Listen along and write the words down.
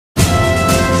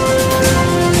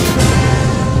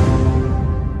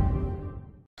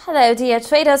Hello dear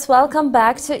traders, welcome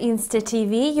back to Insta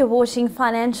TV. You're watching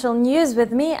financial news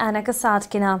with me, Anna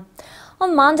Kasatkina.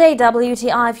 On Monday,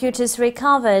 WTI futures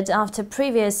recovered after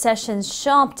previous session's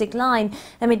sharp decline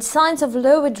amid signs of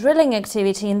lower drilling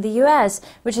activity in the US,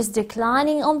 which is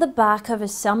declining on the back of a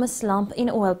summer slump in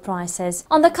oil prices.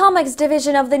 On the COMEX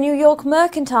division of the New York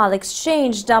Mercantile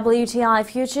Exchange, WTI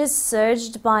futures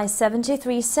surged by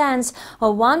 73 cents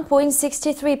or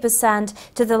 1.63%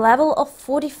 to the level of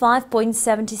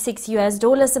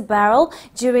 $45.76 a barrel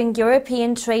during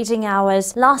European trading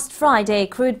hours. Last Friday,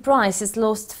 crude prices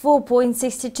lost 4.62%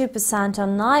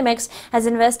 on NYMEX as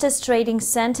investors' trading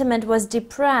sentiment was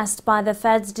depressed by the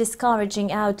Fed's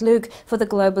discouraging outlook for the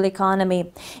global economy.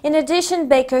 In addition,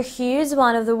 Baker Hughes,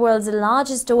 one of the world's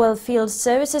largest oil field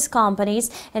services companies,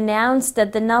 announced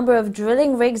that the number of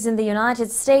drilling rigs in the United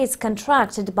States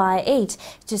contracted by 8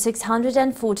 to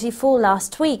 644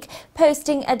 last week,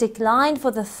 posting a decline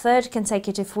for the third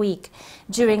consecutive week.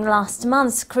 During last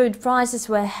month, crude prices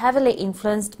were heavily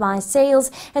influenced by sales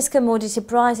as commodity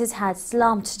prices had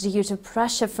slumped due to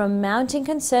pressure from mounting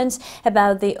concerns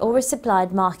about the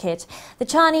oversupplied market. The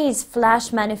Chinese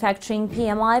flash manufacturing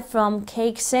PMI from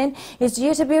Caixin is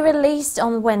due to be released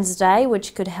on Wednesday,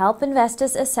 which could help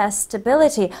investors assess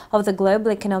stability of the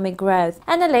global economic growth.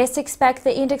 Analysts expect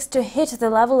the index to hit the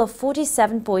level of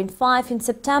 47.5 in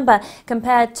September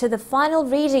compared to the final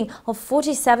reading of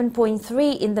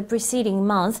 47.3 in the preceding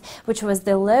month, which was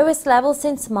the lowest level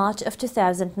since March of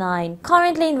 2009.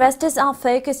 Currently, investors are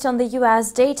focused on the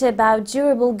US data about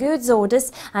durable goods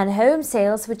orders and home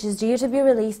sales, which is due to be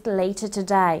released later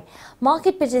today.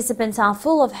 Market participants are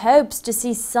full of hopes to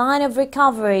see sign of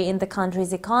recovery in the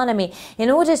country's economy in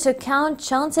order to count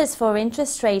chances for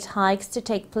interest rate hikes to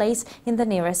take place in the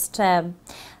nearest term.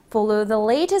 Follow the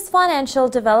latest financial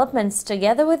developments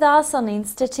together with us on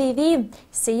Insta TV.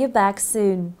 See you back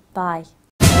soon. Bye.